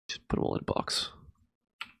Just put them all in a box.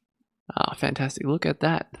 Ah, fantastic. Look at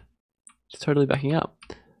that. It's totally backing up.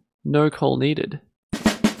 No coal needed.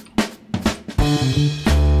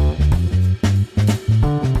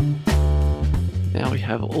 Now we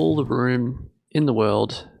have all the room in the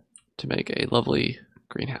world to make a lovely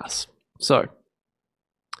greenhouse. So,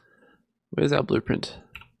 where's our blueprint?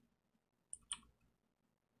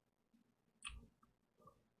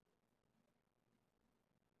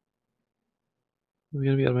 Are we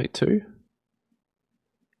going to be able to make 2?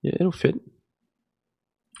 Yeah, it'll fit.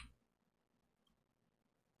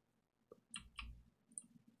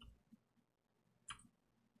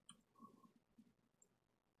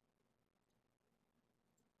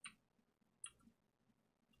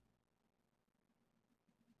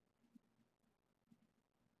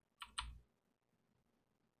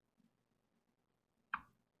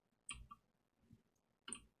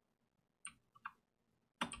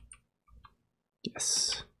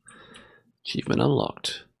 Yes. Achievement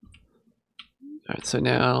unlocked. Alright, so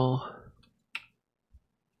now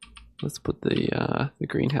let's put the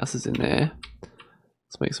greenhouses in there.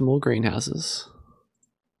 Let's make some more greenhouses.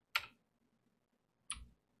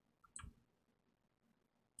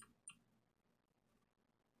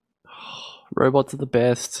 Oh, robots are the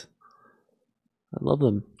best. I love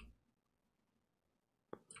them.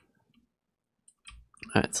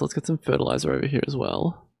 Alright, so let's get some fertilizer over here as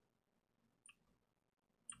well.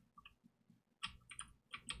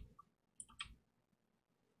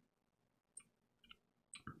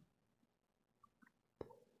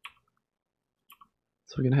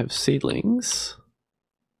 So we're going to have seedlings.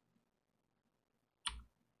 I'm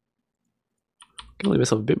going to leave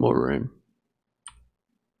myself a bit more room.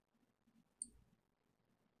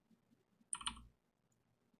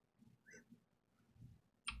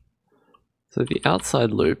 So the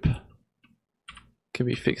outside loop can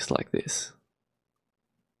be fixed like this.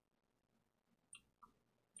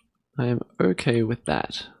 I am okay with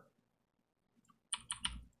that.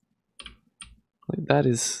 Like that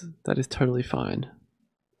is totally fine.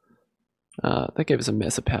 That gave us a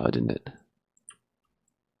mess of power, didn't it?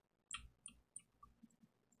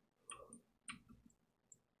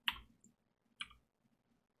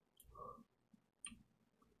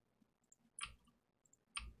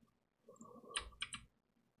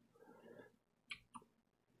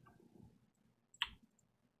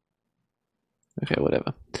 Okay,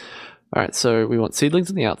 whatever. Alright, so we want seedlings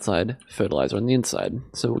on the outside, fertilizer on the inside.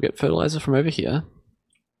 So we'll get fertilizer from over here.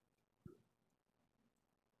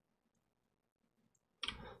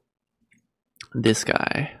 This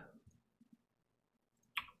guy.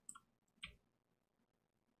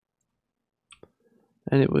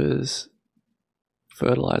 And it was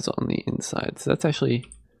fertilizer on the inside. So that's actually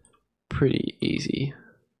pretty easy.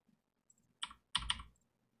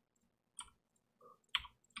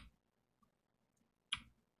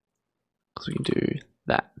 So we can do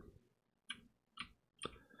that.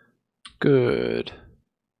 Good.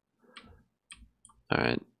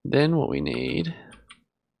 Alright, then what we need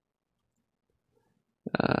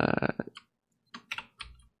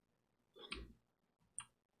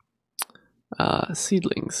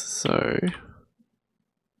seedlings. So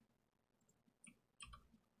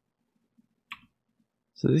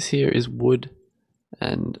this here is wood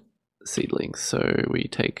and seedlings. So we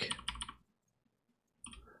take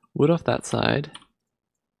wood off that side,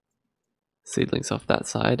 seedlings off that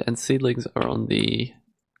side, and seedlings are on the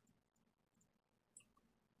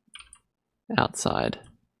outside.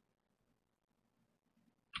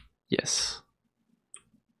 Yes.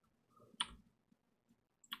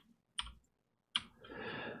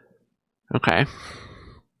 Okay.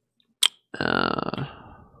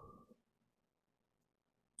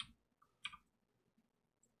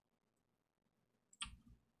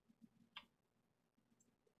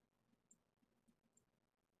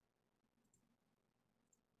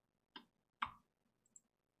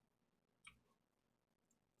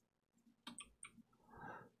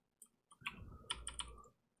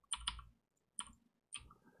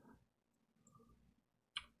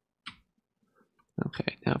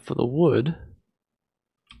 Okay, now for the wood,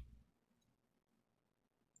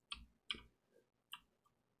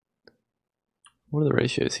 what are the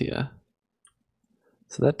ratios here?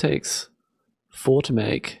 So that takes 4 to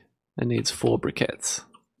make and needs 4 briquettes.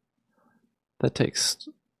 That takes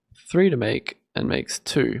 3 to make and makes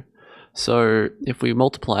 2. So if we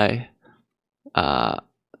multiply,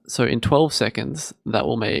 so in 12 seconds, that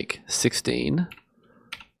will make 16.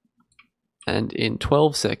 And in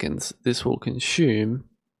 12 seconds, this will consume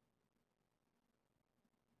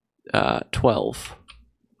 12.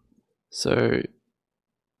 So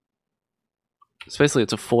basically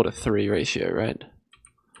it's a 4 to 3 ratio, right?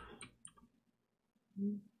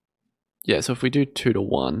 yeah, so if we do 2 to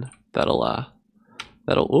 1, that'll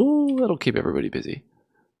keep everybody busy.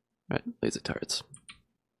 Right, laser turrets.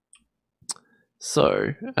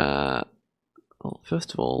 So, well,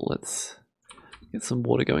 first of all, let's get some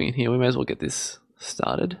water going in here. We may as well get this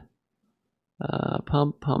started.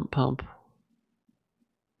 Pump, pump, pump.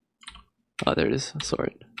 Oh, there it is. I saw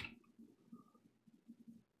it.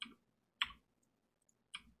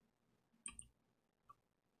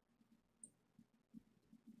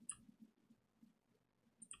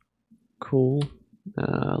 Cool.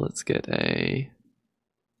 Let's get a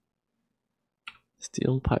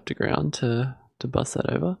steel pipe to ground to bust that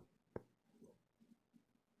over.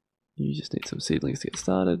 You just need some seedlings to get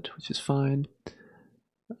started, which is fine.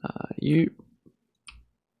 You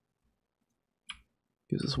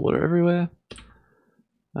gives us water everywhere.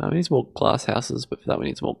 We need more glass houses, but for that we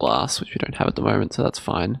need some more glass, which we don't have at the moment, so that's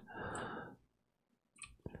fine.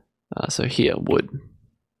 So here, wood.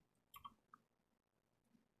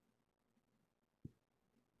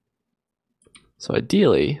 So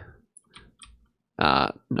ideally,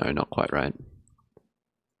 no, not quite right.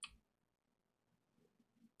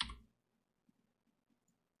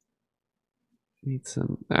 Need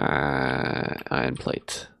some iron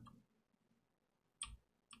plate.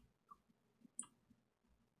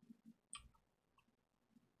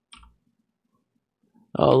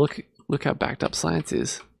 Oh, look how backed up science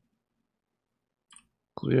is.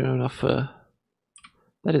 We don't have enough for...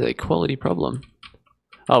 That is a quality problem.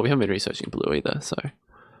 Oh, we haven't been researching blue either, so...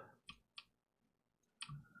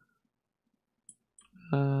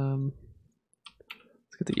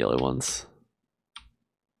 Let's get the yellow ones.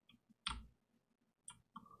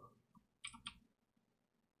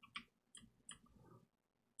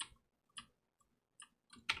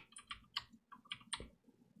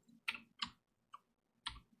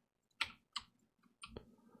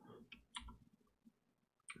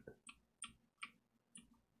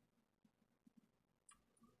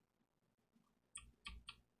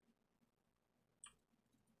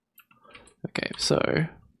 Okay, so...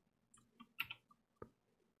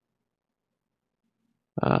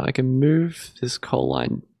 I can move this coal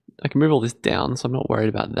line. I can move all this down, so I'm not worried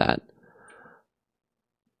about that.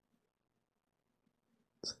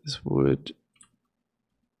 So this would...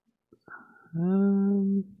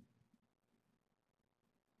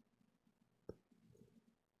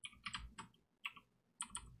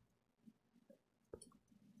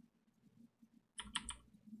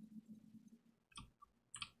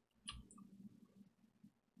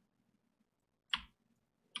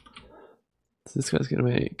 So this guy's going to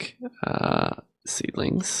make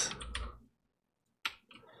seedlings.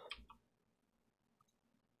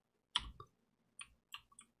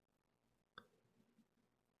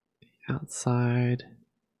 Outside.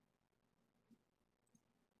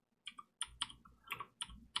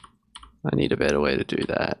 I need a better way to do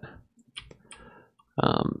that.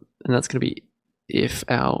 And that's going to be if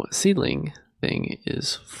our seedling thing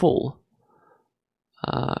is full.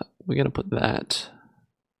 We're going to put that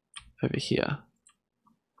over here.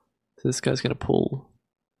 So this guy's going to pull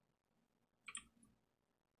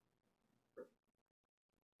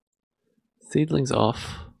seedlings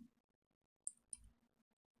off.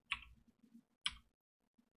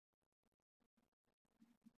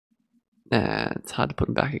 It's hard to put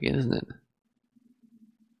them back again, isn't it?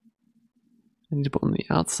 I need to put on the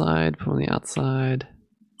outside, put on the outside.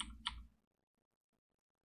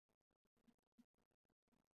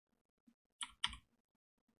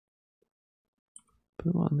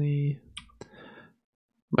 Put them on the...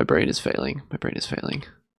 My brain is failing. My brain is failing.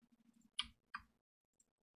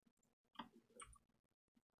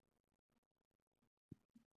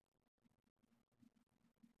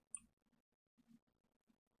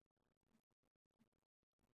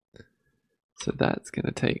 So that's going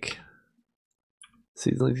to take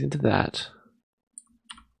seedlings into that.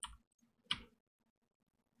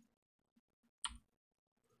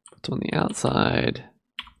 Put on the outside.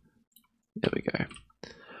 There we go.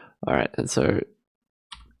 All right, and so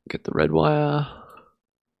get the red wire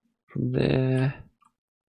from there.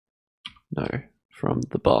 No, from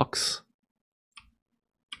the box.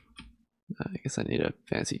 I guess I need a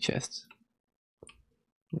fancy chest.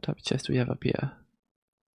 What type of chest do we have up here?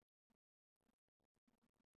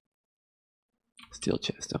 Steel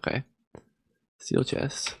chest, okay. Steel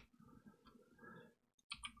chest.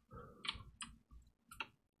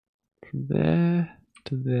 From there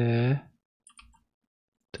to there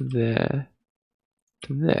to there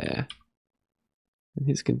to there. And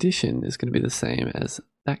his condition is going to be the same as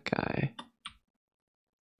that guy.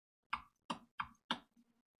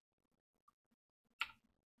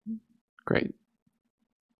 Great.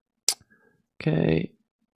 Okay.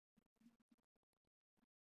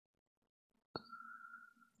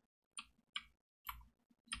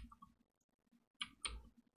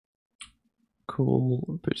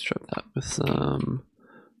 Cool. Bootstrap that with some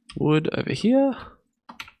wood over here.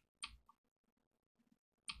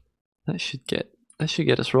 That should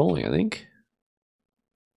get us rolling, I think.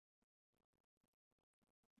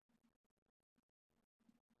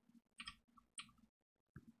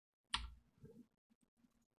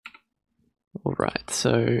 All right,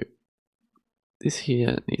 so this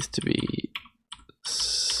here needs to be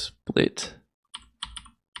split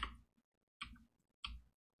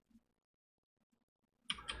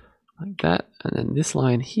like that, and then this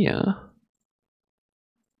line here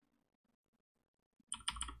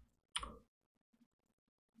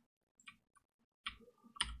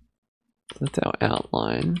that's our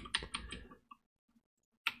outline.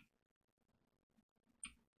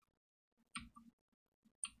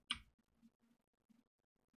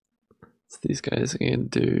 So these guys are going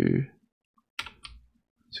to do,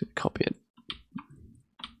 just copy it,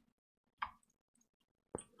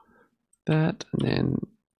 that, and then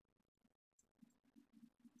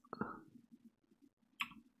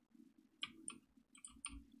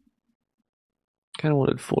kind of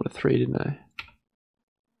wanted 4 to 3, didn't I?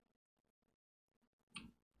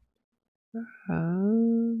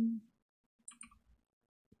 Oh,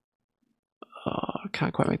 I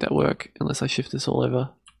can't quite make that work unless I shift this all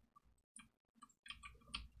over.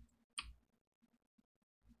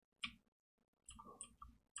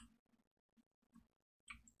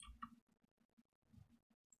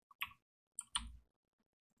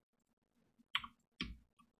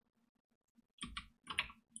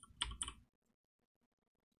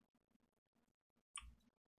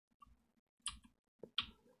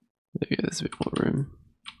 There we go, there's a bit more room.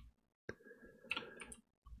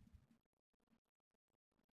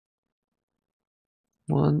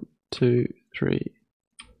 One, two, three,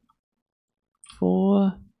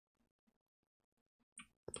 4.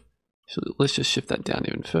 So let's just shift that down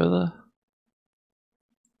even further.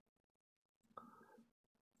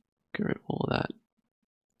 Get rid of all of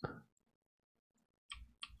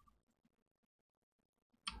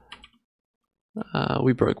that.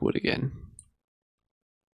 We broke wood again.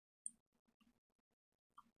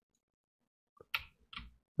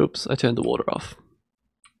 Oops, I turned the water off.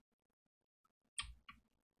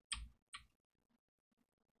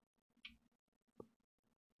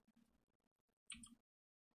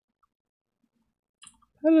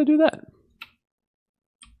 How did I do that?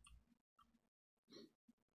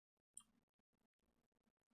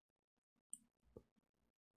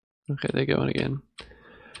 Okay, they're going again.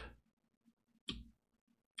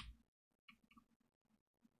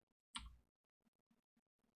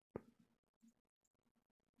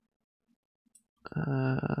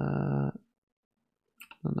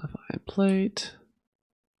 Enough iron plate.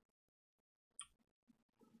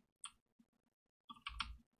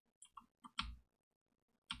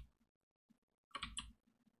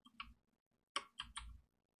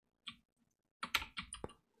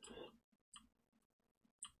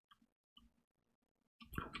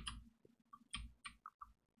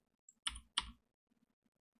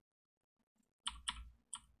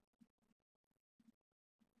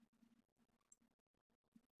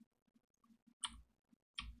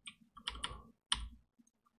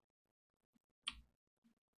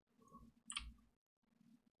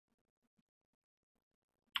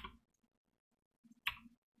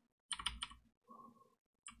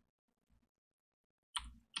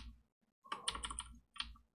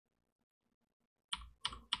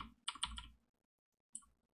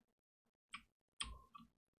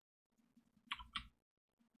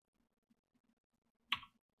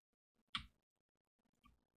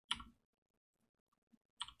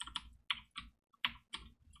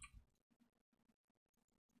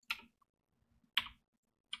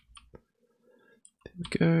 There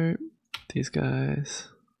we go. These guys.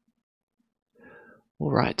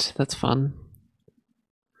 All right, that's fun.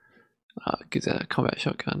 Gives out a combat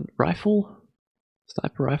shotgun rifle,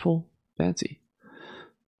 sniper rifle, fancy.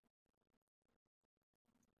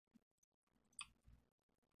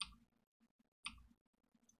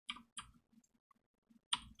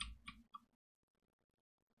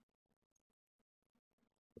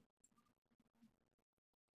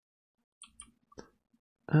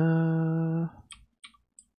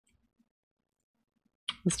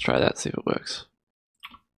 Let's try that, see if it works.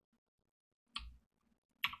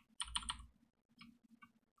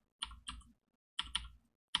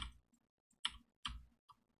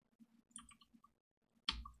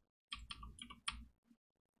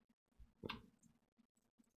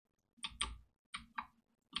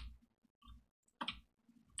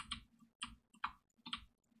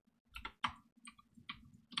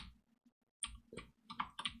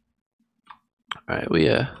 All right,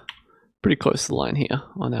 pretty close to the line here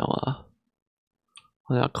on our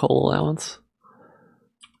coal allowance.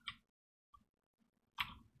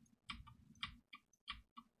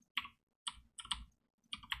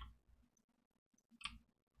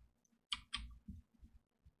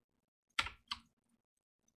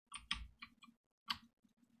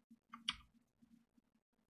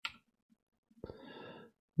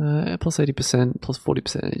 Plus 80%, plus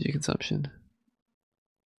 40% energy consumption.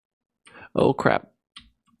 Oh crap.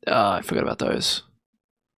 I forgot about those.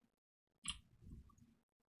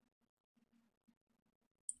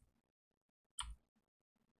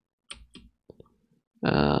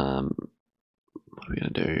 What are we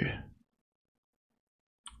going to do?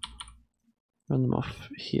 Run them off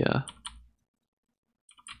here.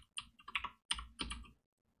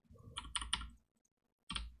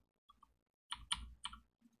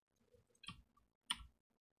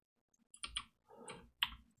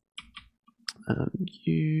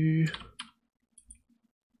 You...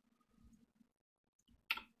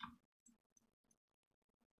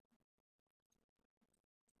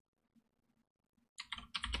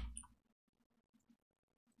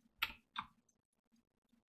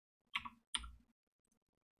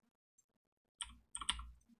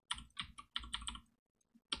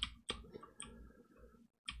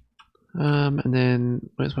 and then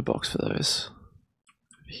where's my box for those?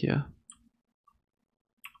 Over here.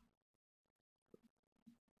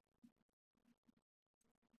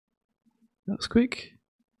 That was quick.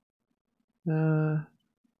 That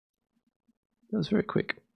was very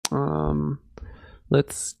quick.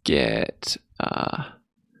 Let's get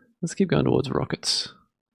let's keep going towards rockets.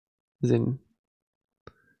 As in,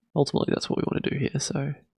 ultimately that's what we want to do here,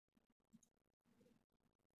 so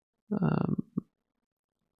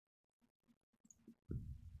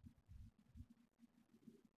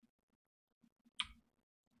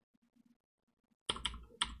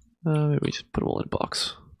maybe we just put them all in a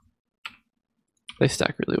box. They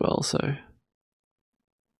stack really well, so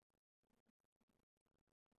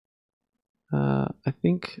I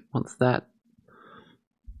think once that,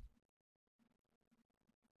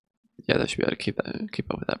 yeah, that should be able to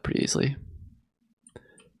keep up with that pretty easily.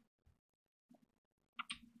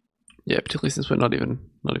 Yeah, particularly since we're not even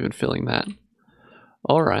filling that.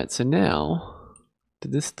 All right, so now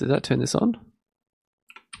did that turn this on?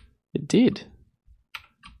 It did.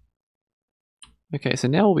 Okay, so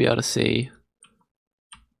now we'll be able to see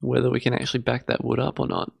whether we can actually back that wood up or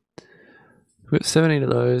not. We've got 17 of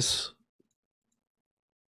those.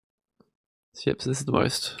 So, yep, so this is the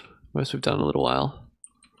most we've done in a little while.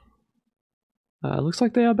 Looks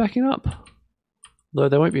like they are backing up, though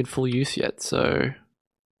they won't be in full use yet, so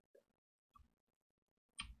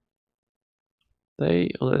they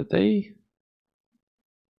got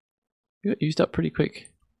used up pretty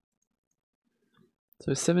quick.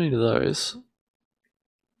 So 17 of those.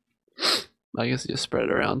 I guess just spread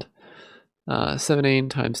it around. 17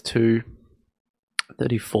 times 2,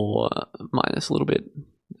 34 minus a little bit.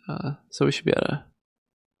 So we should be able to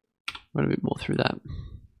run a bit more through that.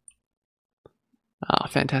 Ah,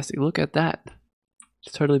 fantastic. Look at that.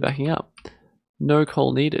 It's totally backing up. No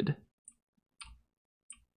coal needed.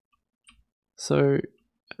 So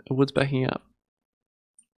wood's backing up.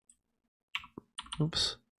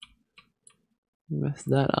 Oops. Mess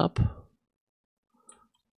that up.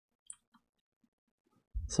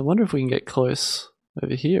 So I wonder if we can get close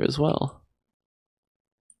over here as well.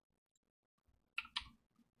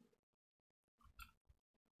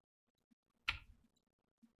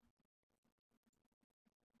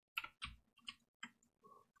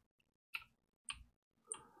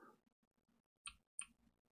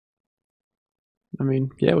 I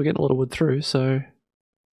mean, yeah, we're getting a lot of wood through, so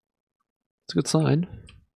it's a good sign.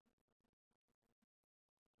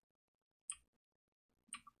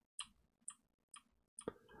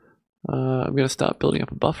 I'm going to start building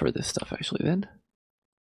up a buffer of this stuff actually then,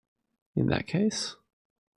 in that case.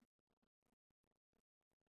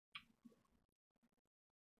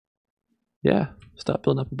 Yeah, start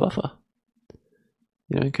building up a buffer.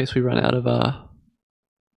 You know, in case we run out of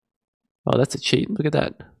oh, that's a cheat. Look at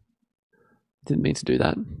that. Didn't mean to do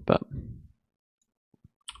that, but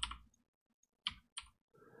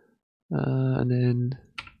and then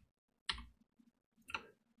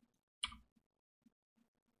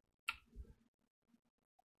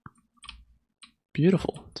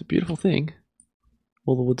beautiful. It's a beautiful thing.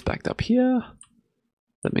 All the wood's backed up here.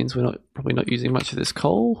 That means we're probably not using much of this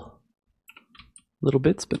coal. Little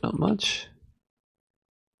bits, but not much.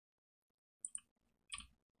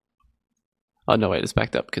 Oh no, wait, it's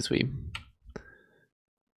backed up because we.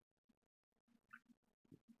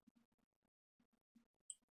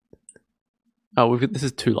 Oh, this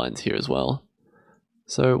is 2 lines here as well.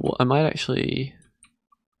 So what I might actually...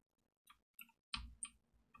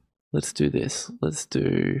 Let's do this. Let's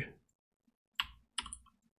do...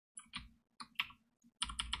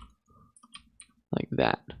 like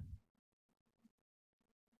that.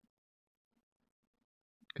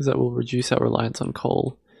 Because that will reduce our reliance on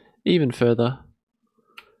coal even further.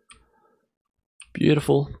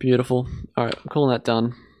 Beautiful, beautiful. Alright, I'm calling that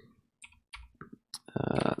done.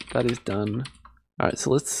 That is done. Alright,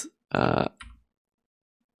 so let's...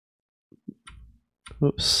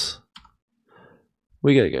 whoops.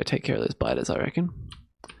 We gotta go take care of those biters, I reckon.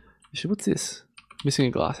 Actually, what's this? Missing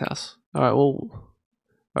a glass house. Alright, well...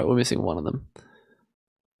 Alright, we're missing one of them.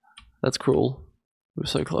 That's cruel. We were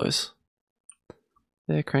so close.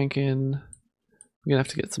 They're cranking. We're gonna have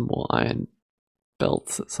to get some more iron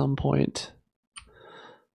belts at some point.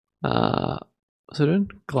 What's it doing?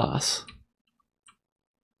 Glass.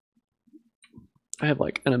 I have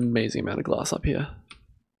like an amazing amount of glass up here.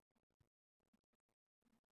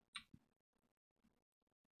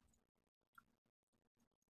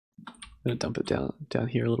 I'm gonna dump it down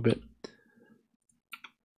here a little bit.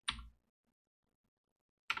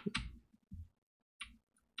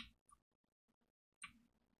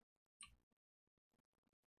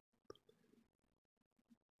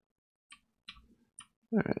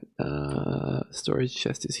 Alright, storage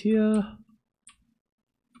chest is here.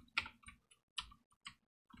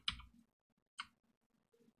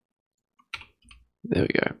 There we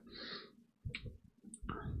go.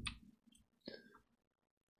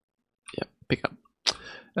 Yep, pick up.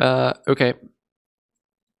 Okay.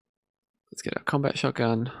 Let's get our combat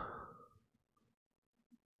shotgun.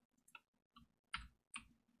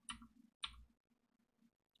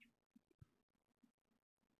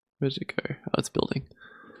 Where did it go? Oh, it's building.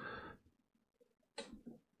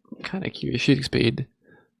 Kind of curious. Shooting speed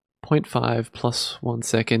 0.5 plus 1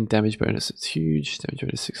 second. Damage bonus, it's huge. Damage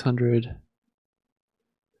bonus 600.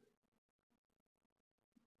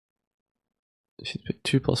 Shooting speed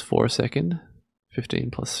 2 plus 4 a second.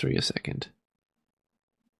 15 plus 3 a second.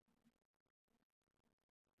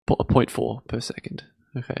 0.4 per second.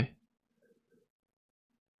 Okay.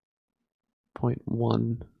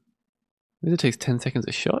 0.1. Maybe it takes 10 seconds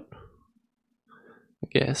a shot? I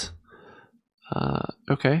guess.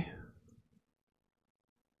 Okay.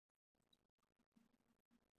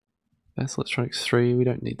 That's electronics 3. We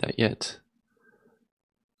don't need that yet.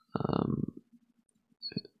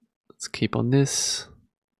 Let's keep on this.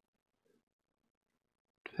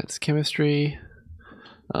 That's chemistry.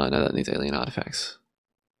 No, that needs alien artifacts.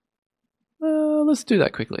 Let's do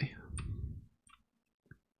that quickly.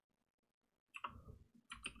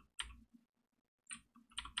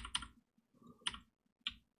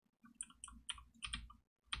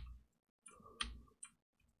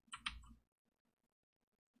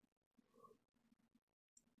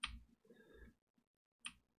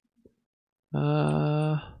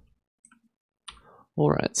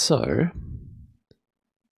 Alright, so iron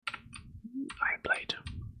blade.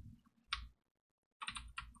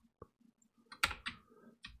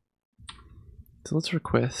 So let's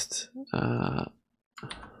request no,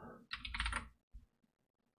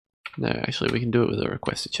 actually we can do it with a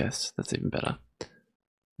requested chest. That's even better.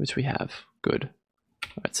 Which we have. Good.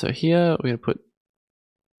 Alright, so here we're gonna put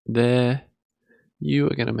there. You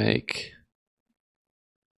are gonna make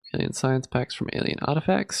alien science packs from alien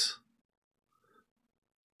artifacts.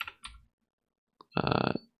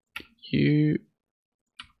 You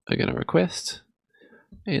are going to request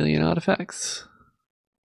alien artifacts.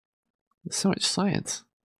 There's so much science.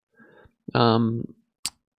 Alien.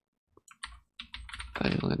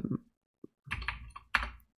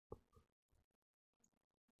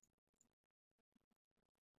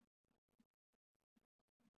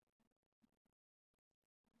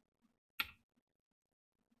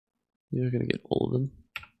 You're going to get all of them.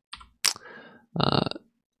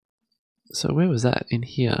 So where was that? In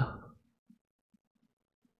here.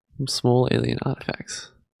 Some small alien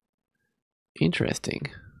artifacts.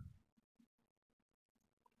 Interesting.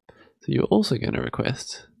 So you're also going to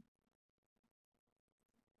request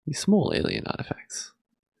these small alien artifacts,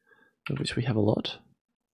 of which we have a lot.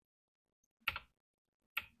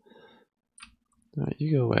 Alright,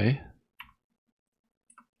 you go away.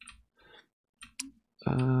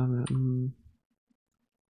 I'm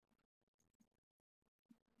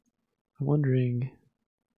wondering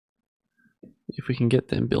if we can get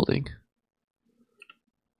them building.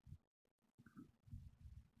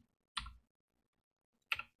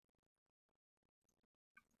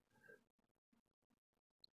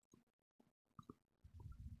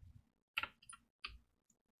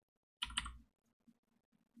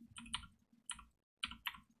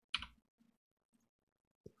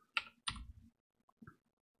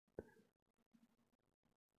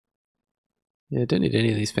 Yeah, don't need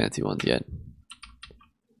any of these fancy ones yet.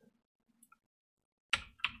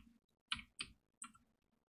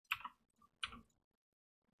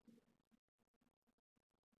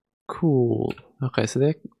 Cool. Okay, so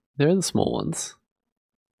they're the small ones.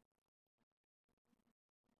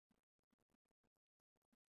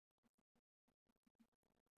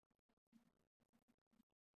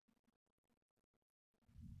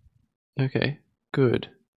 Okay, good.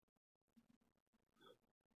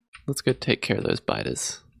 Let's go take care of those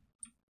biters.